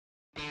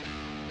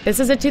This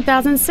is a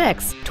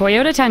 2006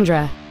 Toyota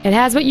Tundra. It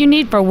has what you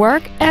need for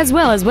work as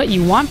well as what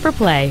you want for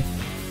play.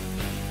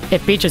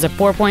 It features a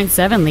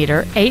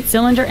 4.7-liter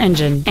 8-cylinder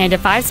engine and a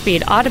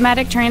 5-speed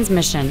automatic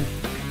transmission.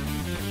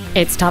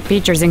 Its top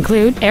features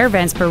include air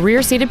vents for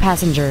rear-seated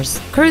passengers,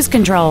 cruise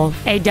control,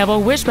 a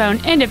double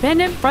wishbone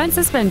independent front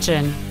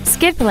suspension,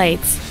 skid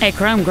plates, a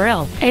chrome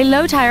grille, a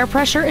low tire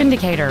pressure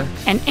indicator,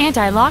 an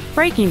anti-lock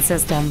braking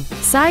system,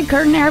 side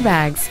curtain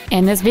airbags,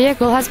 and this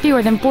vehicle has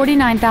fewer than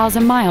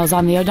 49,000 miles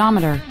on the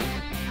odometer.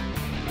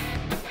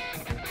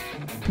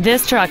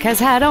 This truck has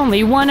had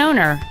only one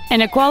owner,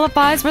 and it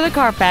qualifies for the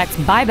Carfax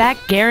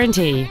buyback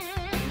guarantee.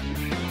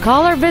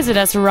 Call or visit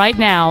us right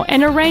now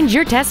and arrange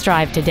your test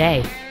drive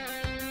today.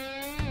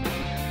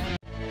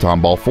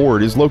 Tomball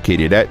Ford is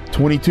located at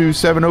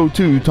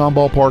 22702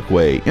 Tomball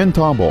Parkway in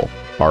Tomball.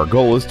 Our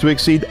goal is to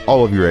exceed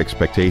all of your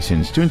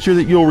expectations to ensure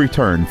that you'll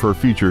return for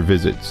future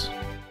visits.